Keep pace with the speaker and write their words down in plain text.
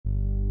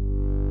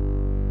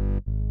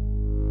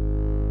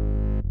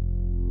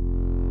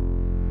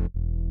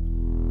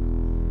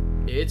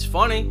It's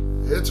funny.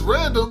 It's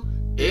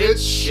random.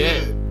 It's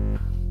shit.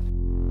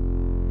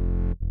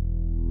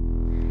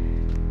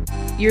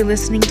 You're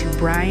listening to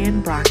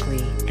Brian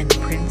Broccoli and the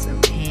Prince of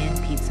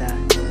Pan Pizza,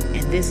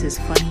 and this is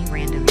Funny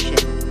Random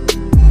Shit.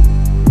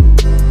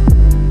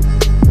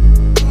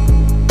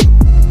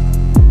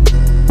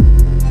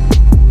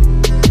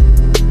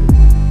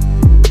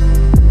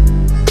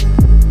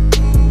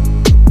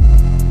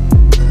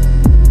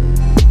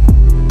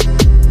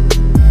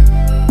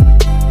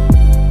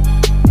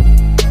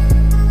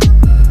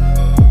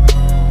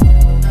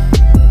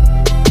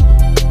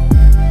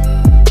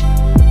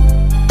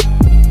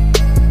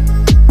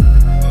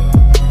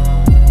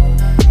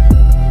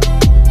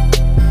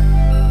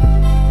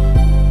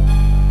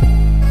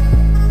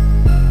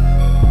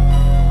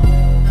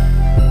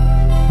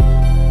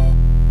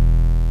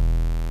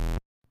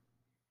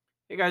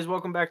 Hey guys,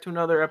 welcome back to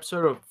another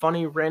episode of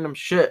Funny Random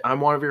Shit.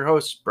 I'm one of your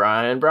hosts,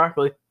 Brian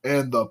Broccoli.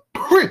 And the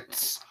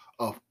Prince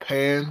of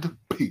Panned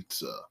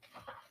Pizza.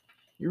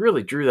 You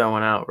really drew that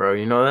one out, bro.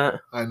 You know that?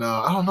 I know.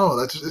 I don't know.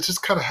 It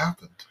just kind of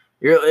happened.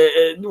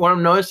 What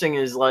I'm noticing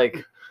is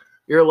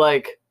you're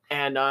like,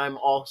 and I'm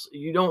also.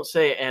 You don't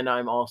say, and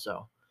I'm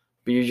also,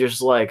 but you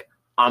just like,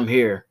 I'm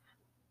here,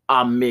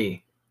 I'm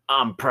me,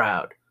 I'm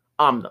proud,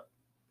 I'm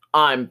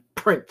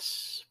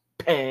Prince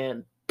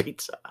Pan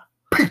Pizza.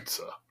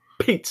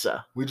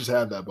 Pizza. We just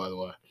had that, by the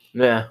way.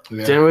 Yeah.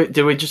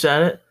 Did we just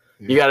add it?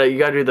 Yeah. You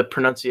gotta do the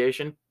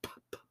pronunciation.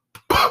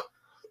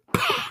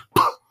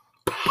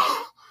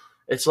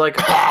 It's like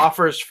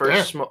Offer's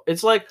first smoke.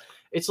 It's like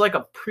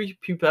a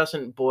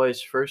prepubescent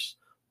boy's first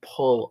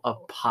pull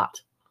of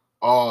pot.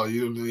 Oh,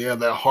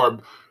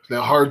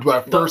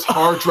 that first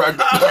hard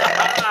drag.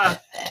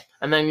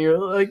 And then you're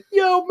like,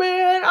 yo,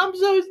 man, I'm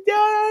so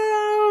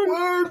down.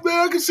 Word,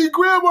 man, I can see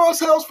Grandma's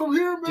house from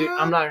here, man. Dude,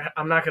 I'm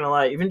not gonna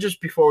lie. Even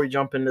just before we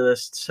jump into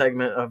this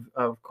segment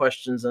of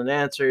questions and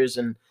answers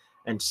and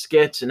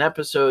skits and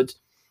episodes,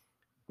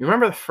 you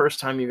remember the first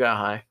time you got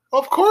high?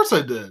 Of course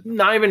I did.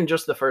 Not even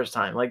just the first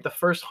time, like the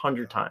first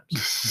 100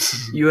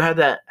 times. You had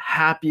that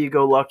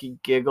happy-go-lucky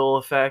giggle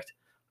effect.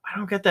 I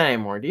don't get that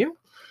anymore. Do you?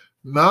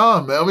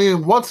 Nah, man. I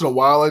mean, once in a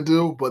while I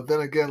do, but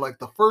then again, like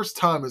the first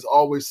time is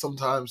always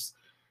sometimes.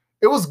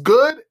 It was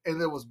good and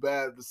it was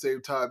bad at the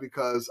same time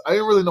because I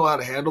didn't really know how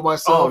to handle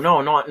myself. Oh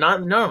no, not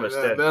none of us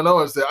did. None of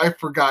us did. I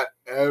forgot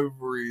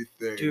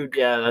everything, dude.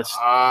 Yeah, that's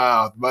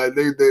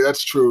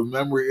that's true.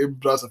 Memory,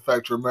 it does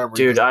affect your memory.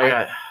 Dude, I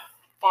got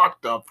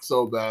fucked up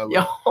so badly.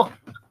 Yo, all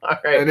right.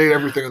 I ate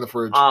everything in the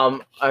fridge.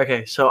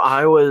 Okay, so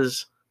I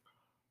was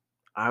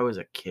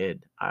a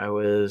kid. I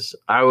was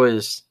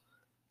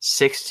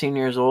 16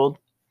 years old,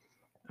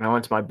 and I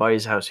went to my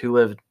buddy's house who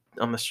lived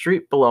on the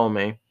street below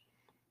me.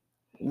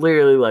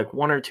 Literally like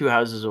one or two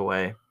houses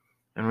away,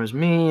 and it was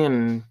me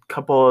and a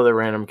couple other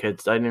random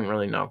kids that I didn't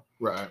really know.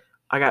 Right.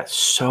 I got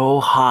so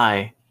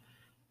high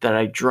that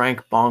I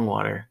drank bong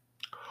water.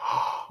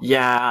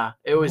 Yeah,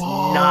 it was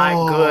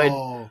not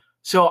good.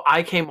 So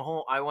I came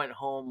home. I went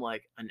home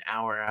like an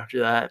hour after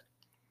that,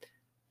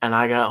 and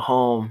I got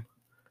home,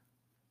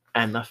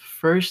 and the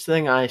first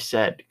thing I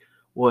said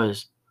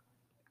was,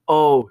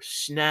 "Oh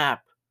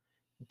snap,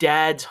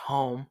 Dad's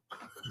home."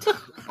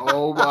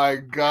 Oh my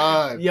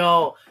God.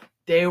 Yo.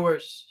 They were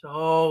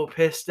so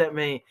pissed at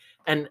me.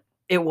 And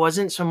it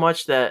wasn't so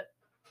much that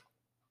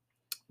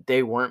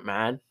they weren't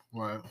mad.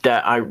 Right.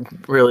 That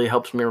really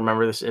helps me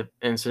remember this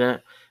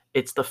incident.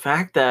 It's the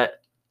fact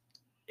that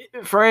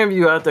for any of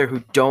you out there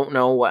who don't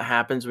know what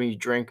happens when you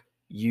drink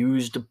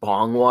used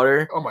bong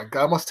water. Oh my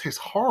God, it must taste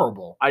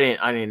horrible. I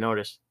didn't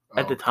notice.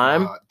 At the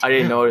time, I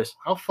didn't notice.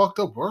 How fucked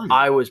up were you?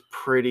 I was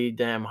pretty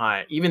damn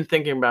high. Even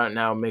thinking about it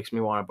now makes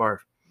me want to barf.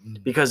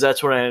 Because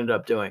that's what I ended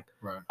up doing.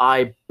 Right.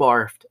 I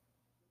barfed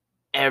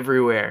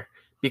everywhere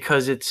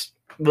because it's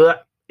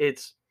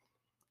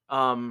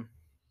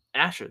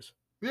ashes.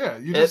 Yeah,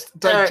 you just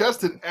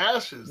digested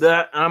ashes.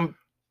 That I'm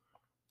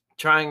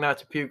trying not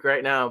to puke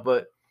right now,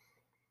 but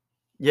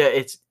yeah,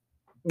 it's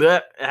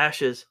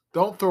ashes.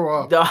 Don't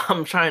throw up.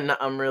 I'm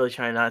really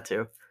trying not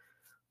to.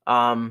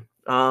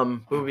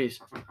 Boobies.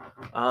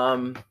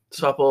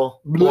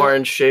 Supple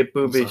orange shaped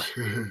boobies.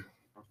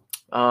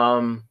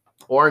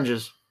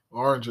 Oranges.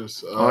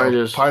 Oranges.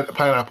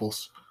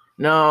 Pineapples.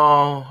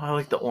 No, I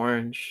like the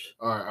orange.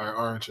 All right,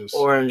 oranges.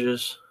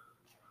 Oranges.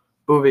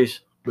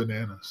 Boobies.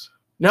 Bananas.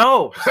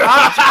 No!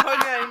 Stop putting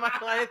that in my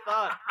line of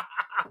thought.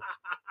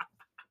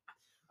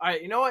 All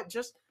right, you know what?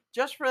 Just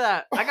for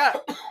that, I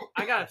got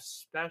a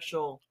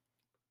special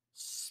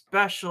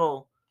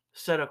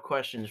set of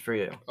questions for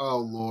you. Oh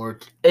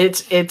Lord.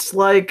 It's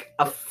like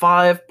a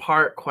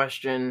 5-part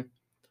question,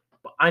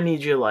 but I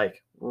need you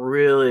like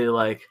really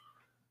like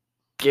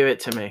give it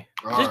to me.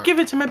 Just give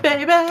it to me,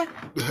 baby.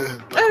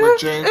 Quick,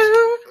 James.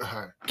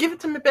 Give it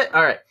to me, baby.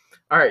 All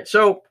right.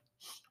 So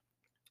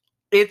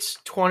it's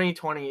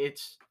 2020.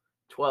 It's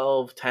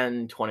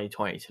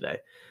 12/10/2020 today.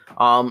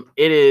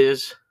 It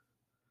is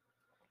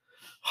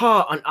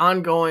an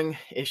ongoing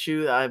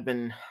issue that I've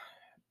been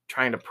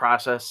trying to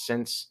process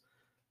since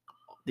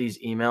these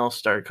emails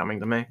started coming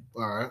to me.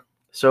 All right.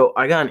 So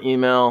I got an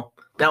email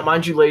Now,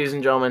 mind you, ladies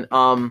and gentlemen,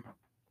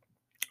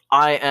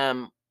 I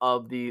am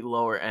of the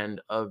lower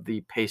end of the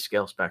pay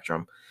scale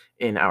spectrum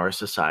in our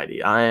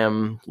society. I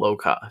am low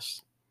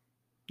cost.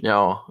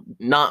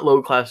 Not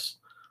low class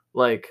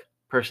like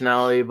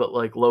personality, but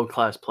like low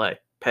class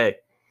pay.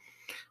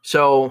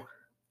 So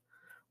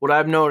what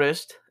I've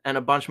noticed, and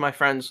a bunch of my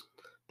friends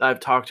that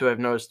I've talked to have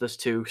noticed this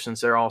too, since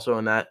they're also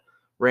in that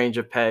range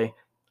of pay.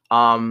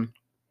 COVID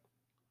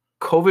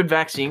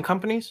vaccine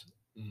companies,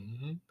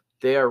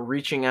 they are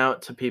reaching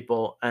out to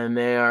people and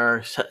they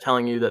are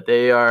telling you that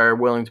they are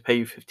willing to pay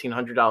you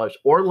 $1,500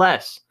 or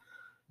less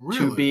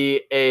to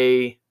be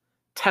a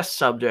test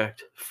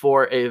subject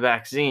for a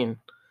vaccine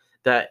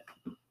that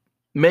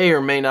may or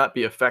may not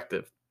be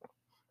effective.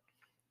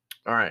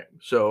 All right.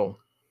 So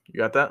you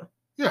got that?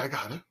 Yeah, I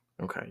got it.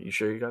 Okay. You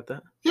sure you got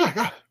that? Yeah, I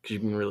got it. Because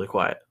you've been really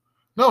quiet.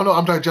 No,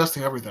 I'm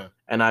digesting everything.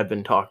 And I've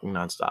been talking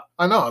nonstop.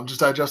 I know. I'm just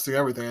digesting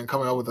everything and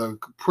coming up with a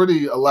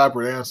pretty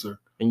elaborate answer.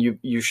 And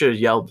you should have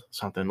yelled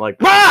something like,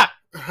 "Rah!"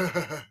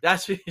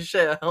 That's what you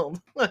should have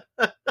yelled. All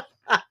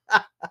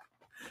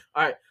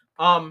right.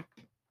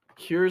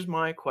 Here's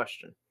my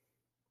question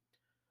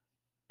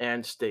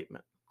and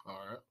statement.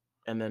 All right.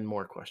 And then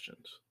more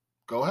questions.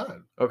 Go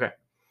ahead. Okay.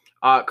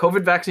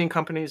 COVID vaccine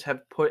companies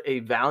have put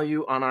a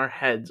value on our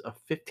heads of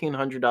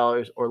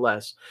 $1,500 or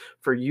less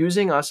for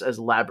using us as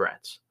lab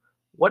rats.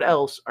 What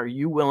else are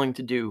you willing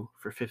to do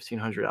for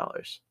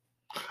 $1,500?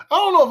 I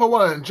don't know if I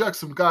want to inject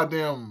some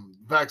goddamn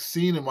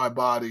vaccine in my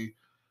body,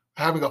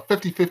 having a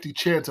 50-50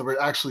 chance of it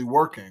actually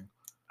working.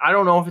 I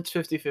don't know if it's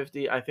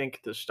 50-50. I think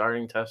the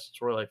starting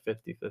tests were like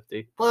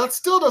 50-50. But that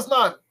still that's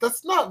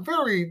not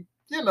very,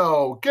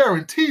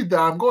 guaranteed that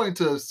I'm going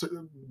to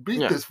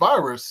beat this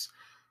virus.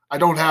 I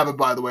don't have it,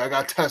 by the way. I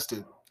got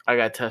tested. I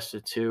got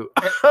tested too.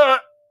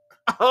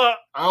 I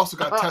also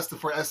got tested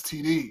for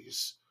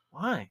STDs.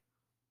 Why?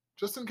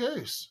 Just in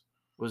case.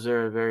 Was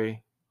there a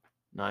very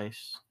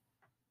nice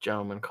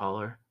gentleman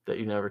caller that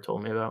you never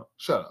told me about?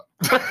 Shut up.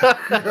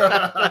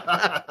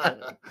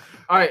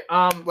 All right.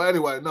 But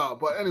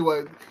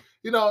anyway,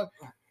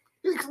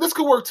 this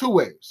could work two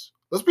ways.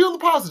 Let's be on the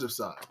positive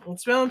side.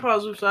 Let's be on the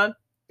positive side.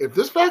 If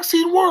this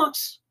vaccine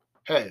works,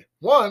 hey,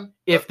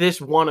 if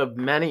this one of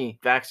many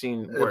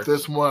vaccines works. If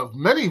this one of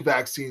many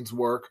vaccines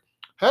work,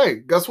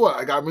 hey, guess what?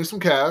 I got me some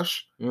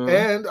cash,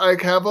 and I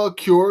have a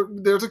cure.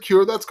 There's a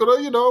cure that's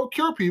going to,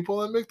 cure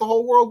people and make the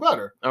whole world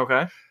better.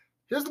 Okay.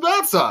 Here's the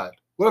bad side.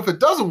 What if it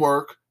doesn't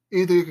work?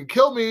 Either you can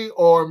kill me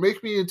or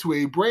make me into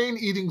a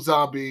brain-eating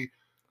zombie.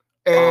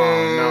 And,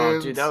 oh,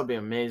 no, dude, that would be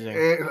amazing.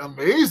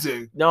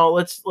 Amazing. No,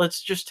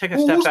 let's just take a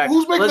step back.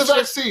 Who's making the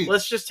vaccine?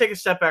 Let's just take a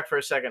step back for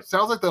a second.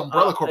 Sounds like the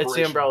Umbrella Corporation. It's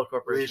the Umbrella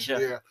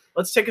Corporation, yeah.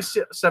 Let's take a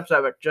step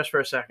back just for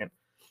a second.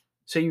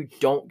 So you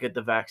don't get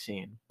the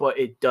vaccine, but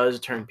it does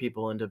turn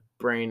people into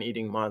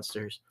brain-eating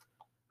monsters.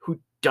 Who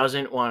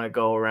doesn't want to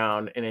go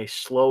around in a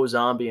slow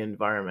zombie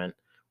environment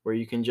where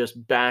you can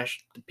just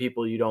bash the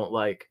people you don't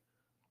like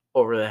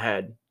over the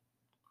head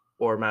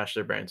or mash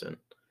their brains in?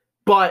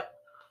 But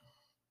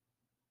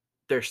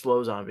they're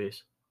slow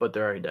zombies, but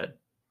they're already dead.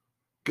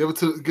 Give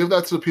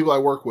that to the people I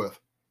work with.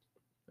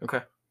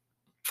 Okay.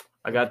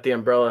 I got the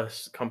Umbrella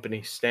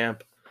Company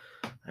stamp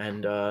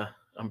and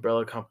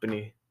Umbrella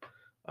Company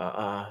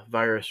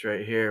virus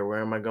right here.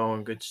 Where am I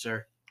going, good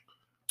sir?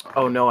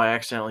 Oh no, I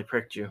accidentally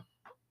pricked you.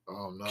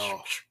 Oh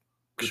no.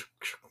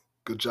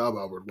 Good job,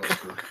 Albert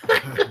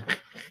Wesker.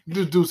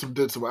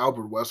 did some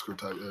Albert Wesker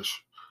type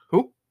ish.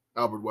 Who?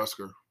 Albert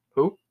Wesker.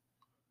 Who?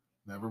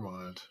 Never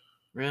mind.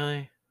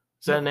 Really?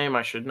 Is that a name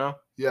I should know?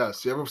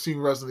 Yes. You ever seen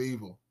Resident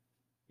Evil?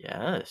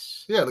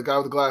 Yes. Yeah, the guy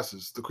with the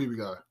glasses, the creepy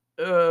guy.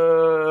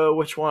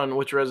 Which one?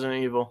 Which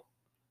Resident Evil?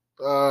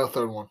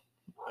 Third one.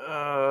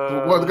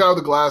 The guy with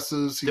the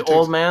glasses.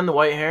 Old man, the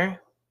white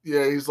hair?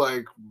 Yeah, he's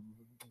like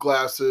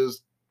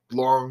glasses,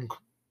 long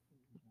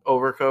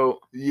overcoat.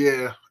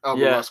 Yeah,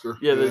 Albert Wesker.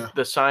 Yeah,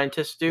 the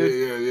scientist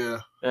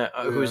dude. Yeah.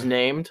 Who's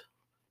named?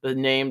 The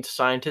named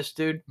scientist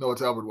dude? No,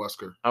 it's Albert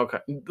Wesker. Okay.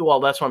 Well,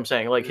 that's what I'm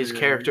saying. Like, his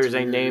character is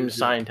a named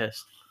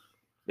scientist.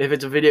 If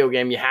it's a video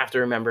game, you have to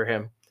remember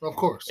him. Of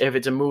course. If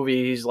it's a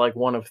movie, he's like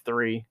one of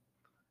three.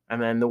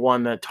 And then the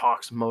one that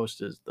talks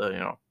most is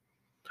the. All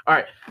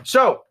right.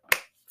 So,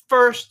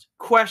 first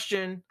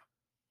question.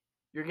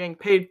 You're getting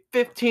paid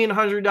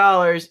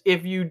 $1,500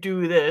 if you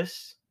do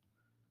this.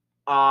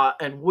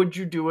 And would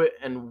you do it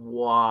and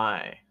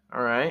why?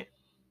 All right.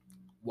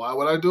 Why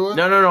would I do it?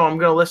 No. I'm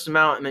going to list them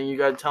out, and then you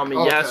got to tell me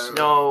yes,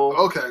 no.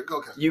 Okay.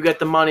 You get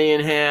the money in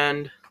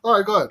hand. All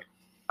right, go ahead.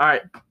 All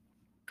right.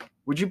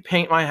 Would you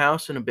paint my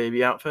house in a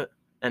baby outfit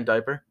and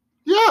diaper?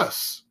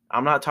 Yes.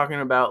 I'm not talking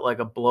about like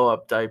a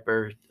blow-up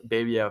diaper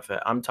baby outfit.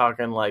 I'm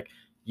talking like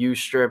you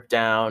strip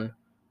down,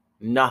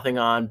 nothing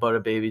on but a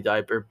baby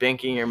diaper,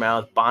 binky in your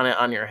mouth, bonnet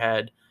on your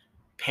head,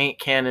 paint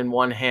can in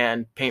one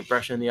hand,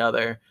 paintbrush in the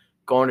other,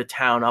 going to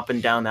town up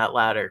and down that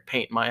ladder,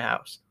 paint my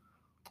house.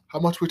 How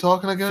much we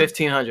talking again?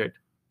 $1,500.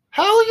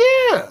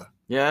 Hell yeah.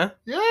 Yeah?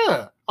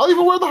 Yeah. I'll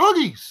even wear the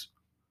Huggies.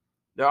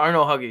 There are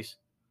no Huggies.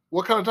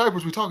 What kind of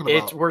diapers we talking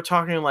about? We're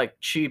talking like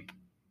cheap,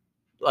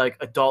 like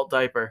adult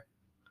diaper.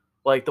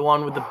 Like the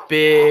one with the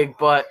big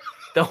butt,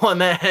 the one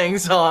that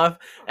hangs off.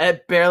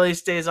 It barely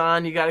stays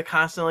on. You got to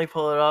constantly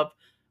pull it up.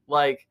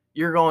 Like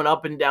you're going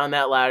up and down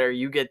that ladder.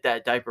 You get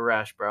that diaper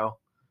rash, bro.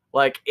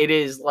 Like it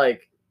is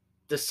like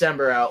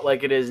December out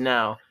like it is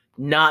now.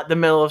 Not the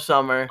middle of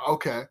summer.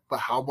 Okay, but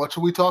how much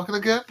are we talking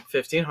again?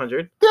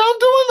 1,500. Yeah, I'm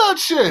doing that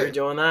shit. You're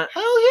doing that?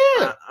 Hell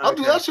yeah. I'll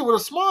do Okay. that shit with a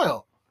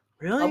smile.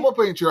 Really? I'm gonna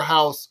paint your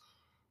house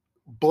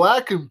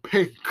black and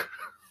pink.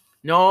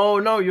 No,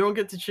 you don't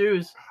get to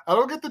choose. I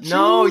don't get to choose.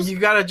 No, you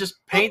gotta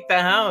just paint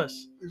the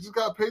house. You just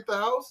gotta paint the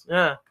house?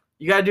 Yeah.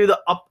 You gotta do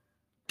the up,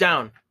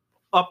 down,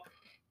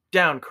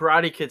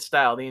 Karate Kid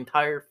style, the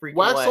entire freaking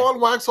Wax way. on,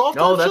 wax off?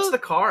 No, type that's shit? the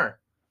car.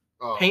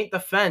 Oh. Paint the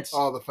fence.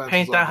 Oh, the fence.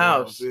 Paint the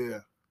house.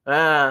 Yeah.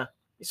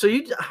 So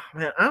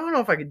man, I don't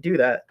know if I could do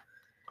that.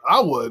 I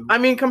would. I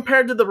mean,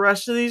 compared to the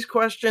rest of these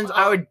questions,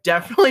 I would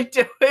definitely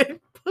do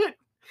it. But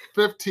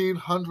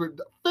 $1,500.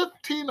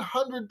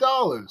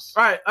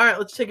 all right,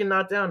 let's take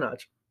a down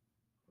notch.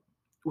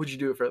 Would you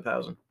do it for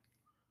 1,000?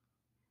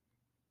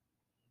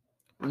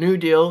 New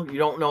deal. You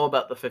don't know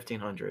about the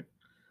 1,500.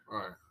 All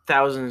right.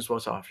 1,000 is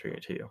what's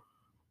offered to you.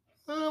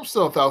 I'm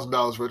still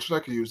 $1,000 rich, and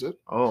I could use it.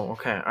 Oh,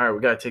 okay. All right, we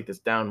gotta take this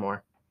down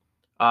more.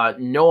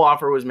 No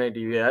offer was made to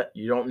you yet.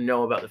 You don't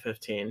know about the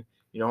 15.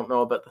 You don't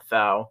know about the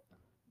 1,000.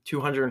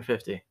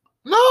 250.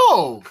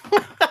 No.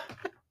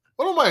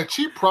 What am I, a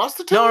cheap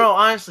prostitute? No.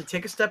 Honestly,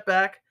 take a step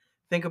back.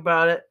 Think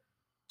about it.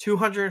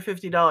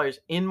 $250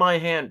 in my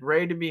hand,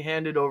 ready to be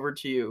handed over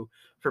to you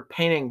for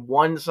painting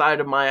one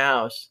side of my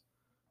house.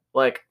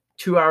 Like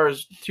 3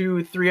 hours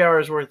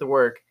worth of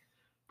work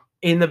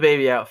in the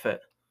baby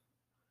outfit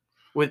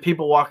with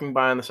people walking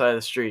by on the side of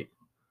the street.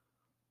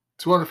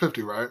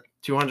 250, right?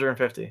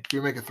 250.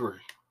 You make it 3.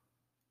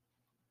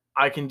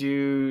 I can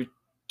do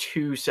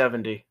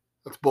 270.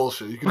 That's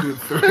bullshit. You can do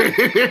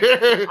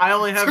 3. I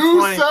only have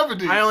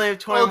 270. 20. I only have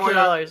 $20 more.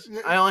 Okay.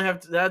 I only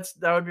have that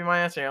would be my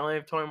answer. I only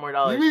have $20 more.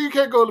 You mean you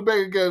can't go to the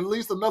bank and get at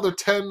least another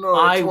 10 or 20?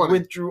 I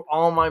withdrew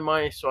all my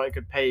money so I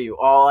could pay you.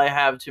 All I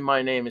have to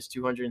my name is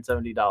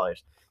 $270 to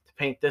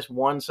paint this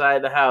one side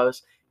of the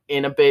house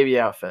in a baby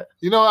outfit.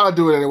 You know, I'll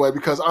do it anyway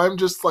because I'm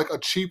just like a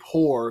cheap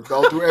whore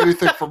that'll do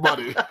anything for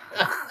money.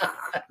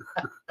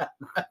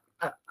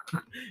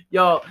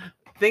 Yo,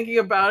 thinking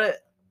about it,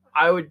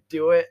 I would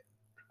do it.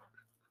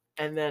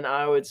 And then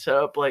I would set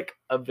up like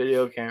a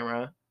video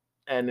camera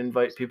and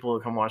invite people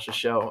to come watch the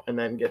show and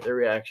then get their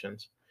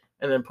reactions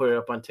and then put it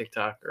up on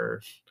TikTok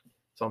or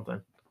something.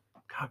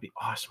 That would be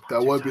awesome.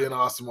 That would be an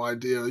awesome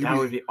idea. That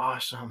would be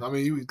awesome. I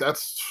mean,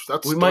 that's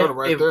we might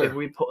right there. If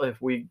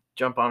we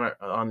jump on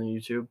the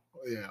YouTube.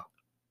 Yeah.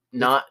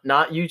 Not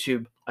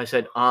YouTube. I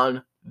said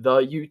on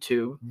the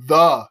YouTube.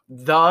 The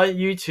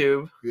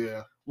YouTube.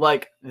 Yeah.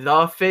 Like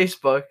the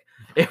Facebook.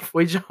 If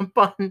we jump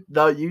on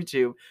the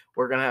YouTube,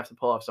 we're gonna have to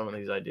pull off some of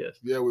these ideas.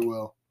 Yeah, we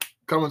will.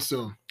 Coming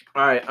soon.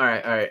 All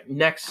right.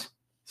 Next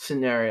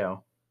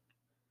scenario.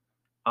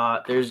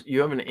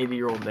 You have an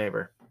 80-year-old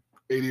neighbor.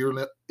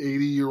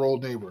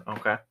 80-year-old neighbor.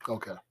 Okay.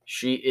 Okay.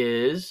 She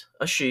is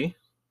a she.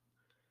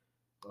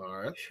 All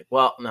right.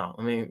 Well, no.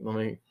 Let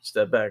me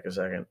step back a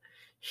second.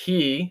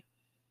 He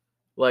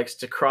likes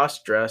to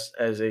cross-dress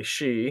as a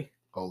she.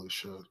 Holy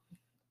shit.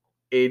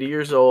 80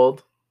 years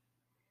old.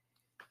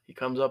 He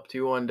comes up to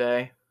you one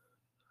day.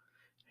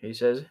 He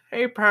says,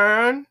 "Hey,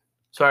 Pan."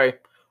 Sorry.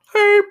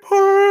 "Hey,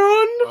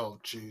 Pan." Oh,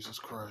 Jesus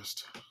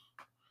Christ.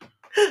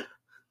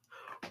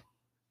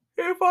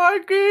 "If I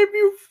gave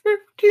you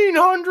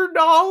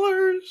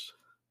 $1,500,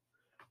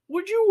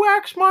 would you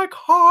wax my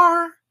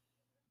car?"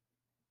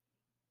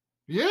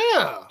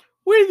 Yeah.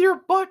 "With your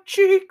butt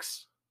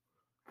cheeks?"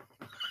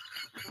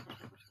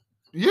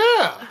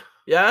 Yeah.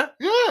 "Yeah?"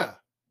 Yeah.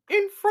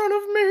 "In front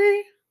of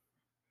me?"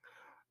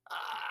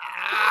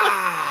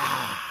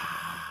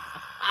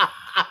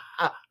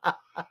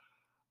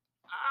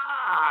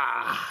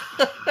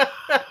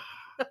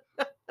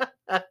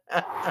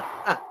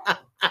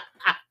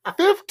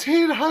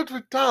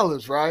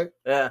 $1,500, right?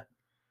 Yeah.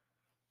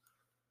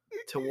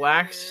 To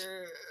wax.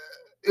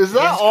 Is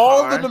that his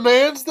all car. the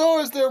demands, though?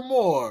 Or is there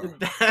more?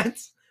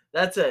 That's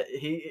it.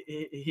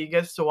 He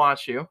gets to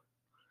watch you.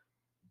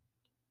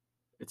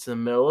 It's the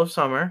middle of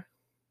summer.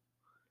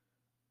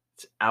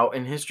 It's out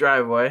in his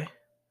driveway,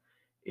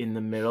 in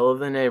the middle of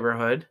the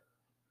neighborhood.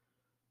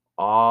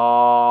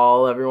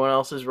 Everyone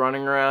else is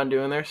running around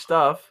doing their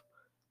stuff,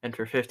 and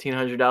for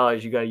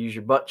 $1,500, you got to use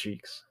your butt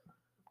cheeks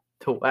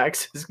to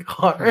wax his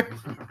car.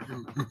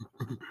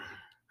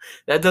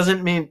 That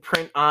doesn't mean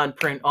print on,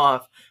 print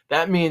off.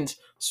 That means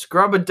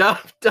scrub a dub,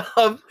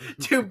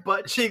 do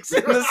butt cheeks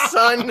in the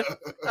sun.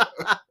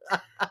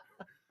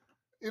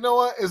 You know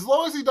what? As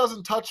long as he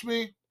doesn't touch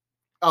me,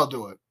 I'll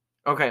do it.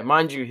 Okay,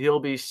 mind you, she'll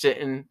be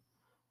sitting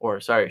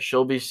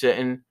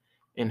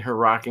in her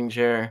rocking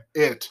chair.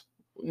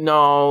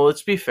 No,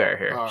 let's be fair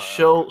here. Right.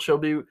 She'll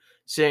be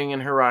sitting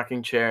in her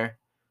rocking chair,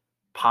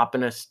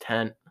 popping a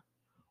tent,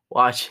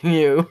 watching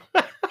you.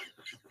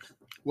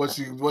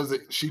 Was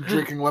she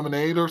drinking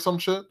lemonade or some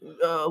shit?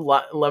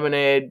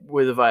 Lemonade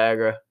with a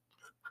Viagra.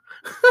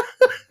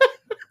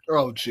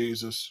 Oh,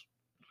 Jesus.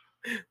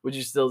 Would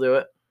you still do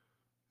it?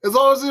 As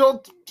long as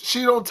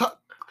she don't touch.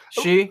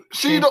 As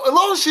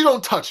long as she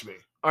don't touch me.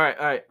 All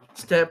right.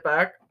 Step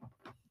back.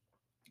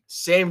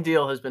 Same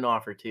deal has been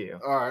offered to you.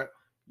 All right.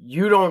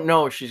 You don't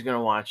know she's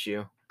gonna watch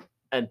you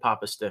and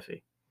pop a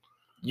stiffy.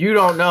 You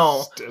don't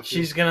know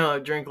she's gonna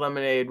drink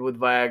lemonade with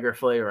Viagra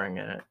flavoring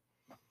in it.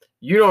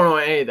 You don't know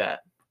any of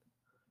that.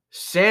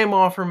 Same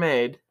offer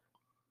made.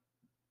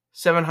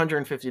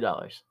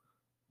 $750.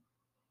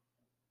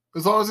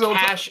 As long as you don't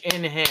cash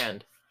in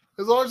hand.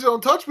 As long as you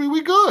don't touch me,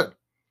 we good.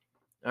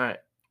 All right.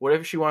 What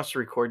if she wants to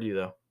record you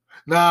though?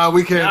 Nah,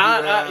 we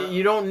can't.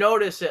 You don't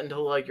notice it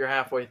until like you're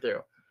halfway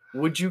through.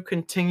 Would you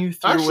continue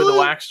through with a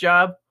wax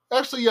job?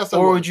 Actually, yes, I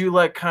would. Or would you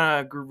like kind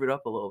of groove it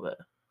up a little bit?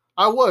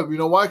 I would. You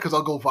know why? Because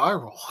I'll go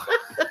viral.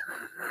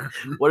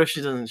 What if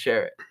she doesn't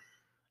share it?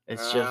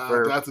 It's just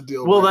for that's a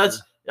deal. Well, breaker.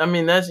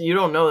 You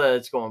don't know that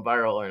it's going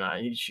viral or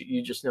not.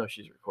 You just know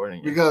she's recording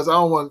it. Because I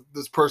don't want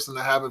this person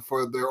to have it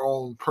for their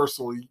own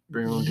personal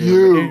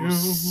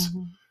use.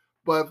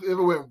 But if it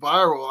went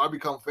viral, I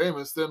become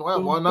famous, then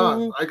why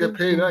not? I get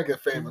paid and I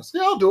get famous.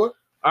 Yeah, I'll do it.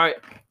 All right.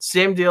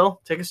 Same deal.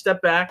 Take a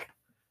step back.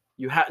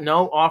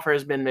 No offer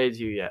has been made to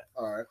you yet.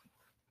 All right.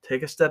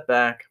 Take a step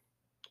back.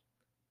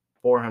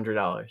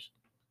 $400.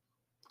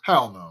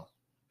 Hell no.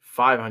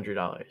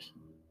 $500.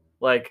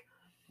 Like,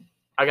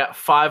 I got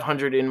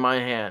 $500 in my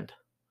hand,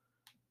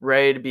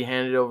 ready to be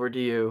handed over to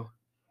you,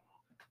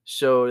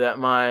 so that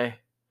my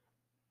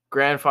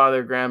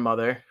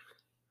grandmother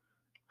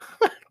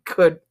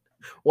could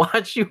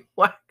watch you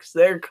wax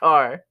their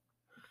car,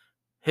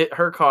 hit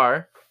her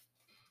car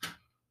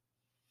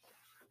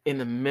in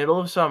the middle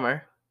of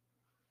summer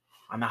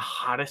on the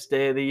hottest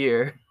day of the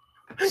year.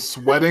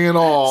 Sweating and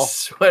all.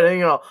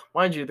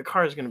 Mind you, the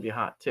car is going to be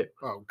hot too.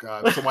 Oh,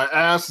 God. So my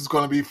ass is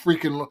going to be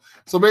freaking...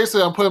 So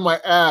basically, I'm putting my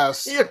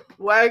ass... You're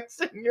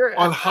waxing your ass.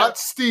 On hot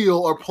steel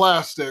or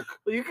plastic.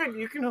 Well, you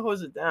can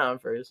hose it down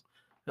first.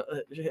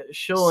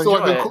 She'll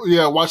enjoy it.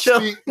 Yeah, watch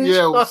steam.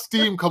 Yeah,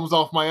 steam comes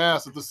off my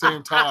ass at the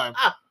same time.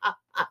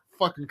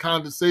 Fucking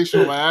condensation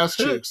on my ass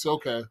cheeks.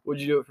 Okay.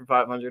 Would you do it for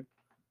 $500?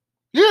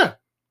 Yeah.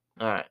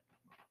 All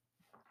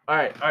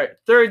right.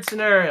 Third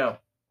scenario.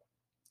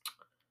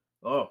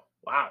 Oh,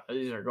 wow.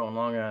 These are going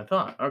longer than I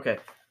thought. Okay.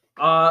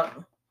 For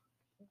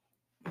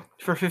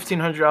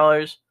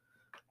 $1,500,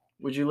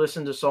 would you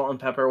listen to Salt and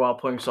Pepper while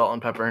putting salt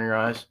and pepper in your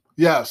eyes?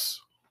 Yes.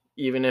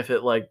 Even if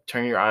it like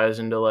turn your eyes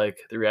into like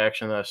the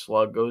reaction that a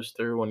slug goes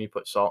through when you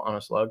put salt on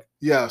a slug?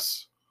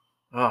 Yes.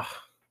 Oh,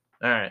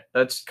 all right.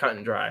 That's cut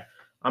and dry.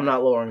 I'm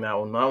not lowering that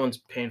one. That one's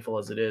painful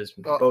as it is.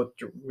 Both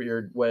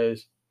weird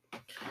ways.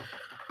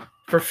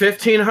 For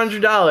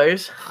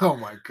 $1,500. Oh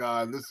my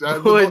God!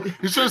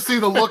 You should have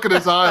seen the look in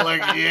his eye. Like,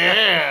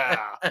 yeah,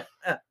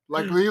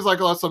 like he's like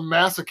on some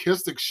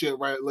masochistic shit,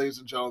 right, ladies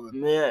and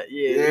gentlemen? Yeah.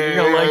 You're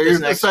gonna like this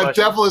next question. It's that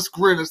devilish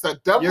grin. It's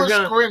that devilish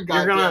grin,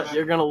 guy.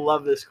 You're gonna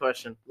love this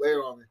question. Lay it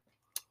on me.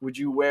 Would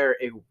you wear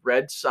a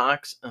Red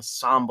Sox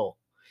ensemble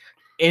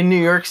in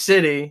New York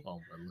City,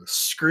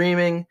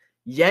 screaming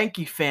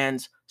 "Yankee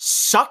fans,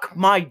 suck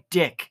my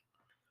dick"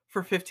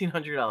 for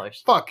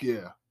 $1,500? Fuck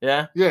yeah.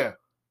 Yeah. Yeah.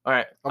 All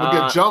right. I'm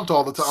gonna get jumped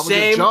all the time. I'm gonna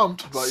get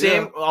jumped, but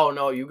yeah. Oh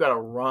no, you gotta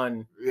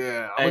run.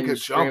 Yeah, I'm gonna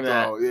get jumped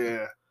though.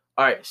 Yeah.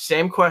 All right,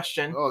 same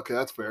question. Okay,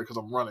 that's fair because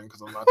I'm running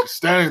because I'm not just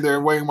standing there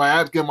waiting my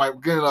ass, getting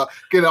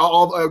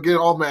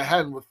all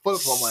Manhattan with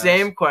foot on my ass.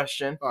 Same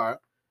question. All right.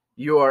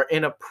 You are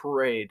in a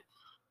parade.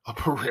 A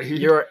parade.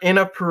 You're in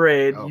a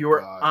parade. Oh, you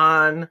are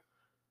on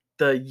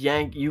the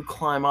You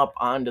climb up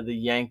onto the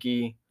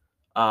Yankee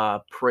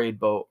parade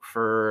boat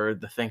for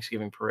the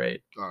Thanksgiving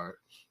parade. All right.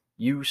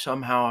 You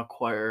somehow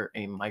acquire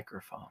a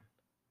microphone.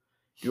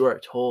 You are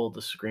told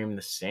to scream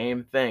the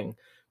same thing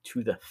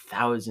to the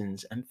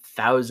thousands and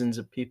thousands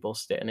of people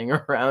standing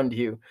around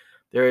you.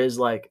 There is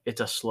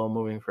it's a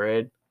slow-moving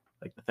parade,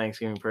 like the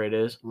Thanksgiving parade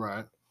is.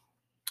 Right.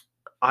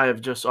 I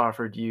have just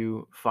offered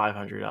you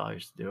 $500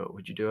 to do it.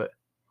 Would you do it?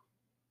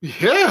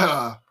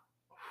 Yeah.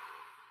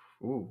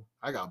 Ooh.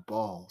 I got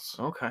balls.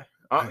 Okay.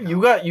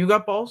 You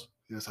got balls?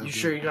 Yes, I do. You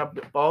sure you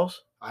got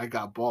balls? I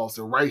got balls.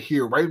 They're right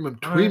here, right in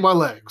between my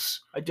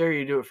legs. I dare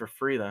you to do it for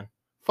free then.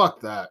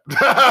 Fuck that.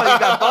 Oh, you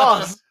got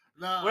balls.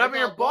 Nah, whatever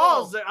your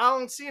balls, I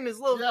don't see in his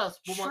little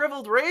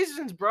shriveled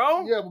raisins,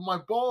 bro. Yeah, but my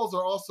balls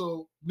are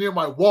also near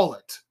my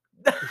wallet.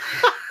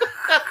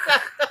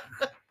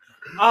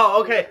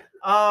 Oh, okay.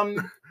 I'll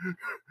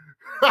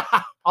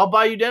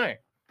buy you dinner.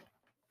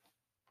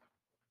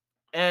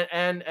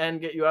 And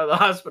get you out of the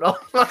hospital.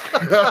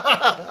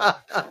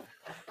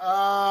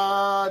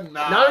 Nah.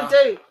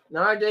 Not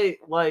a date.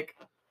 Like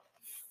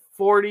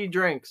 40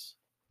 drinks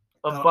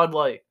of Bud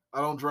Light. I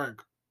don't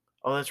drink.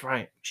 Oh, that's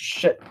right.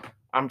 Shit.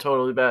 I'm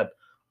totally bad.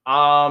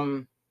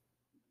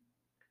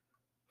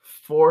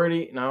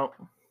 40. No.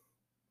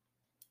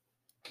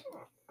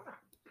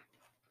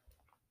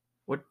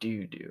 What do?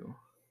 You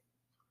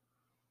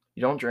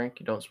don't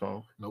drink. You don't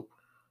smoke. Nope.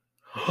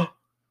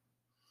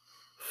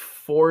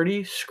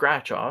 40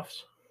 scratch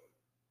offs.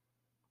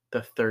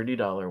 The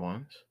 $30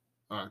 ones.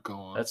 All right, go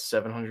on. That's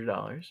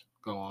 $700.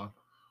 Go on.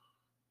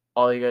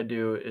 all you gotta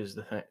do is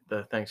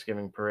the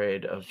Thanksgiving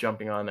parade of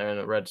jumping on there in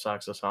the Red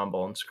Sox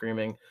ensemble and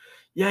screaming,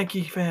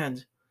 "Yankee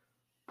fans!"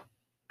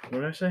 What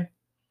did I say?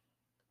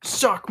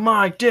 Suck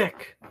my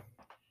dick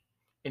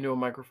into a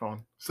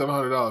microphone.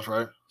 $700,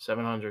 right?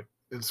 $700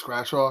 In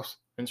scratch offs.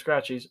 in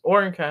scratchies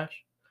or in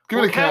cash. Give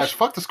me the cash.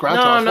 Fuck the scratch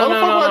No, offs. no, What the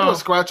no, fuck no, would I do no. a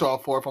scratch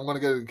off for if I'm gonna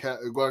get it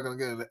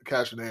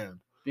cash in hand?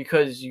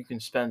 Because you can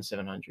spend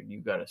 $700,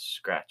 you gotta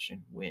scratch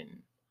and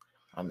win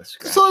on the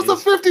scratch. So it's a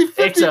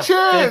 50-50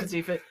 chance.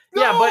 50-50.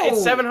 Yeah, but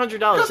it's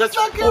 $700. That's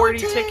 40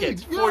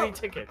 tickets. Yeah. 40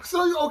 tickets.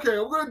 So okay,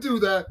 I'm gonna do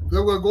that.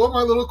 Then I'm gonna go in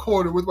my little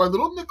corner with my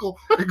little nickel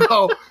and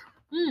go.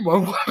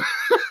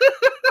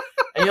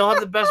 And you'll have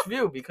the best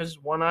view because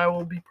one eye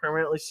will be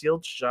permanently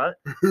sealed shut.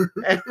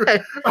 And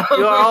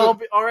you'll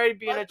already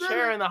be in a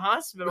chair in the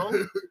hospital,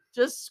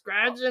 just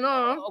scratching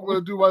off. I'm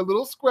gonna do my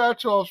little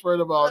scratch offs right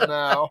about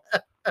now,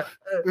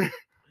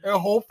 and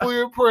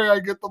hopefully and pray I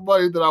get the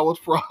money that I was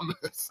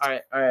promised. All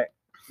right.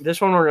 This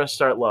one we're gonna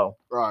start low.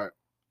 Right.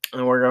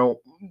 And we're gonna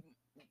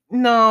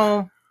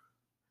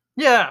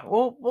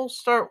we'll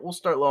start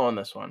low on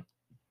this one.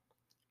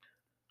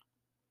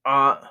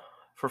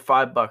 For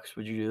 $5,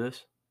 would you do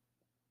this?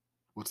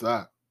 What's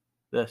that?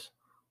 The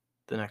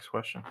next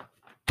question.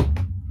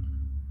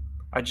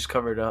 I just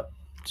covered it up,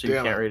 so you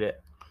can't read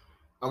it.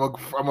 But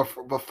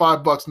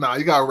 $5. Nah,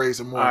 you gotta raise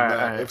it more than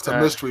that. If it's a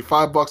mystery,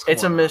 $5.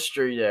 It's a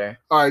mystery there.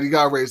 All right, you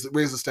gotta raise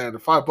the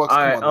standard. $5.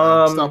 Come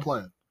on, man. Stop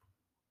playing.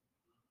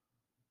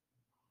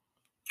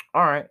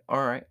 All right.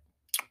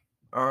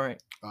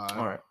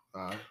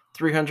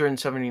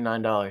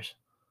 $379.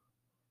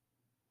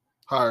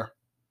 Higher.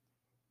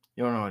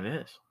 You don't know what it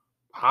is.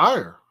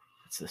 Higher.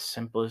 It's the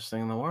simplest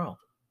thing in the world.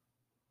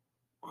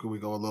 Could we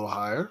go a little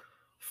higher?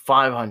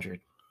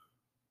 500.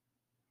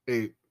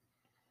 8.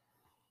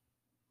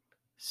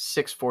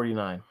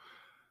 649.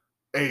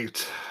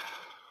 8.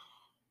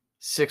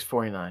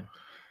 649.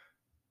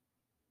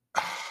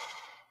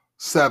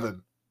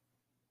 7.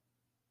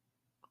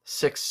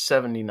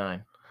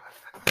 679.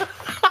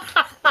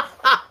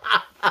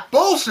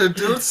 Bullshit,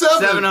 dude.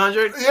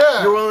 700?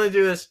 Yeah. You're willing to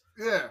do this?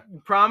 Yeah. You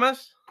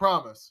promise?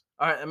 Promise.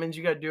 All right, that means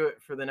you got to do it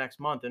for the next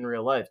month in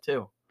real life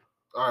too.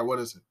 All right, what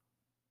is it?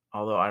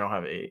 Although I don't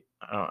have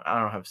I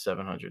don't have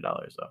 $700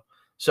 though.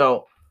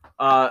 So,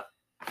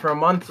 for a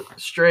month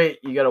straight,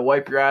 you got to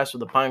wipe your ass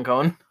with a pine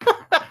cone.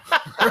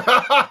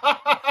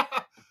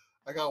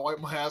 I gotta wipe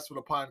my ass with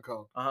a pine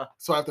cone. Uh-huh.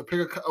 So I have to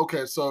pick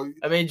okay, so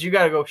that means you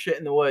gotta go shit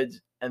in the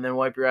woods and then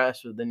wipe your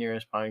ass with the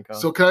nearest pine cone.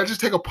 So can I just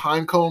take a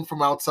pine cone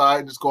from outside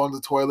and just go on the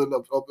toilet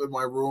up in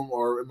my room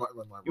or in my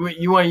room?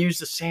 You want to use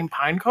the same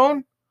pine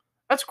cone?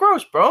 That's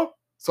gross, bro.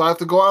 So I have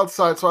to go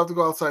outside.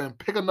 And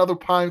pick another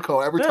pine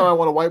cone every time I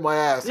want to wipe my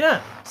ass.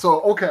 Yeah.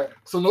 So okay.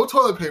 So no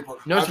toilet paper.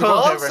 No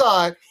toilet paper.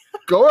 Outside.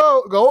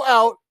 Go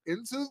out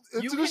into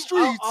the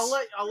streets. I'll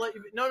let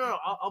you. No.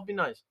 I'll be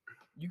nice.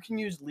 You can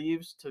use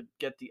leaves to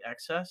get the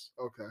excess.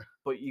 Okay.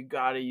 But you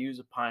gotta use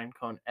a pine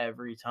cone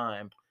every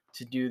time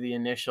to do the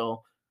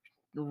initial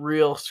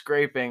real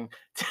scraping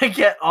to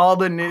get all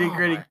the nitty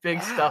gritty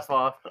big stuff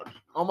off.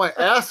 Oh, my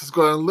ass is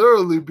going to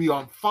literally be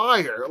on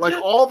fire. Like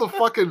all the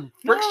fucking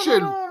friction.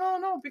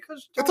 No,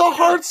 because it's a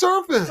hard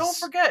surface. Don't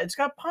forget, it's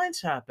got pine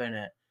sap in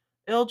it.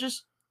 It'll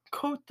just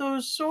coat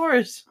those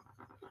sores.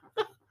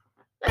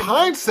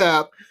 Pine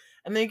sap?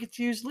 And then you get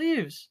to use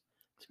leaves.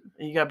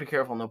 You gotta be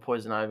careful, no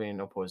poison ivy and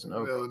no poison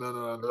oak.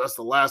 No. That's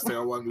the last thing I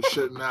want to be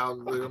shitting out.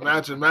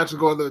 Imagine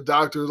going to the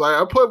doctor. Like,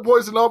 I put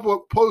poison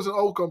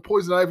oak and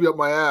poison ivy up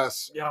my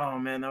ass. Oh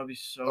man, that would be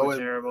so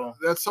terrible.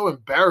 That's so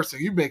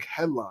embarrassing. You make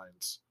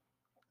headlines,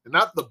 and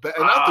not the good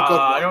ones.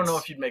 I don't know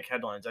if you'd make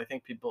headlines. I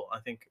think a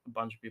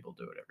bunch of people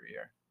do it every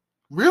year.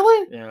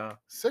 Really? Yeah.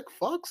 Sick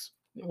fucks.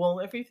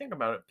 Well, if you think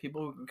about it,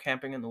 people who go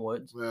camping in the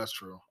woods. Yeah, that's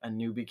true.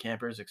 And newbie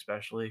campers,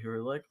 especially, who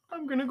are like,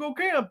 I'm gonna go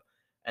camp.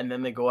 And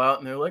then they go out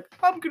and they're like,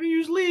 I'm going to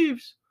use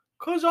leaves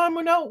because I'm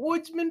an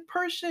outwoodsman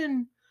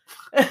person.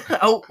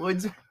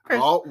 Outwoodsman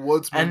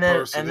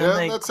person.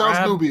 Yeah, that sounds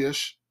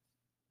newbie-ish.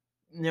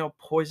 You know,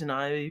 poison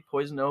ivy,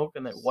 poison oak,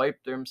 and they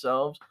wipe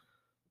themselves.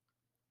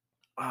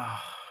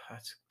 Ah,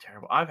 that's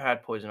terrible. I've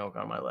had poison oak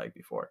on my leg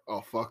before.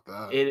 Oh, fuck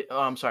that.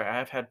 I'm sorry. I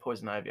have had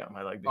poison ivy on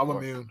my leg before. I'm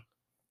immune.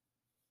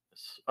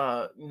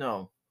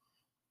 No,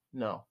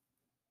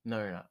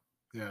 you're not.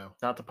 Yeah.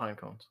 Not the pine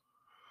cones.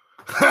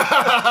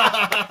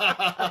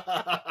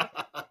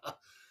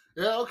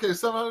 Yeah, okay,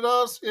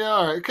 $700. Yeah,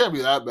 all right. It can't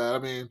be that bad. I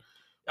mean,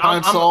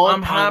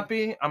 I'm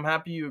happy. I'm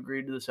happy you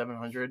agreed to the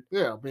 $700.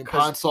 Yeah, I mean,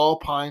 pine sol,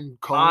 pine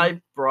cone.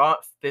 I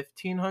brought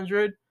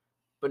 $1,500,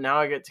 but now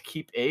I get to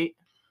keep 8.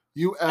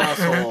 You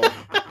asshole.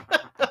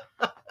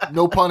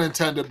 No pun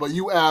intended, but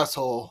you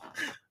asshole.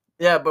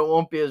 Yeah, but it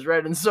won't be as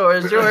red and sore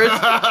as yours.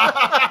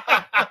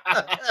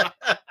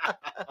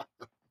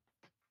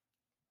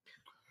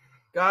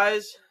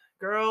 Guys,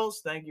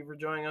 girls, thank you for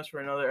joining us for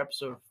another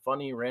episode of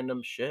Funny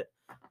Random Shit.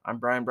 I'm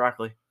Brian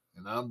Broccoli.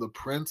 And I'm the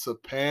Prince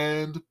of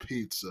Panned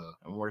Pizza.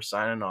 And we're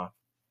signing off.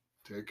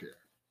 Take care.